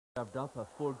Served up a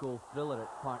 4-goal thriller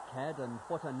at Parkhead, and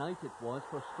what a night it was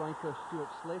for striker Stuart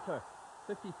Slater.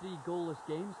 53 goalless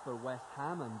games for West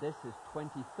Ham, and this his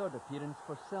 23rd appearance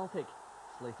for Celtic.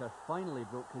 Slater finally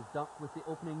broke his duck with the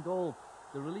opening goal.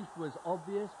 The relief was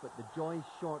obvious, but the joy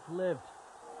short-lived.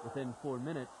 Within 4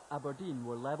 minutes, Aberdeen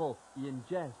were level, Ian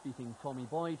Jess beating Tommy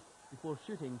Boyd before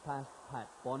shooting past Pat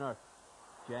Bonner.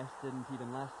 Jess didn't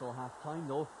even last till half-time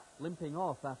though, limping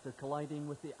off after colliding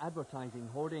with the advertising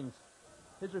hoardings.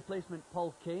 His replacement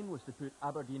Paul Kane was to put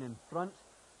Aberdeen in front.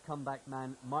 Comeback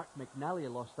man Mark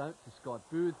McNally lost out to Scott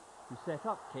Booth, who set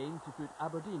up Kane to put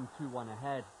Aberdeen 2-1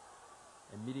 ahead.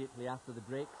 Immediately after the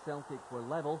break, Celtic were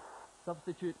level,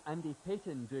 substitute Andy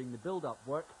Payton doing the build-up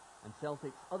work, and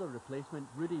Celtic's other replacement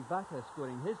Roddie Vata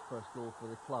scoring his first goal for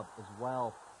the club as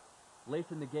well. Late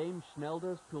in the game,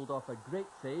 Snelders pulled off a great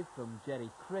save from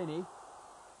Creaney.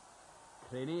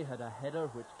 Creaney had a header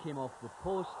which came off the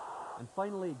post, and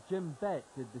finally Bett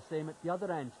did the same at the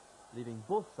other end, leaving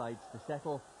both sides to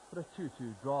settle for a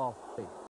 2-2 draw.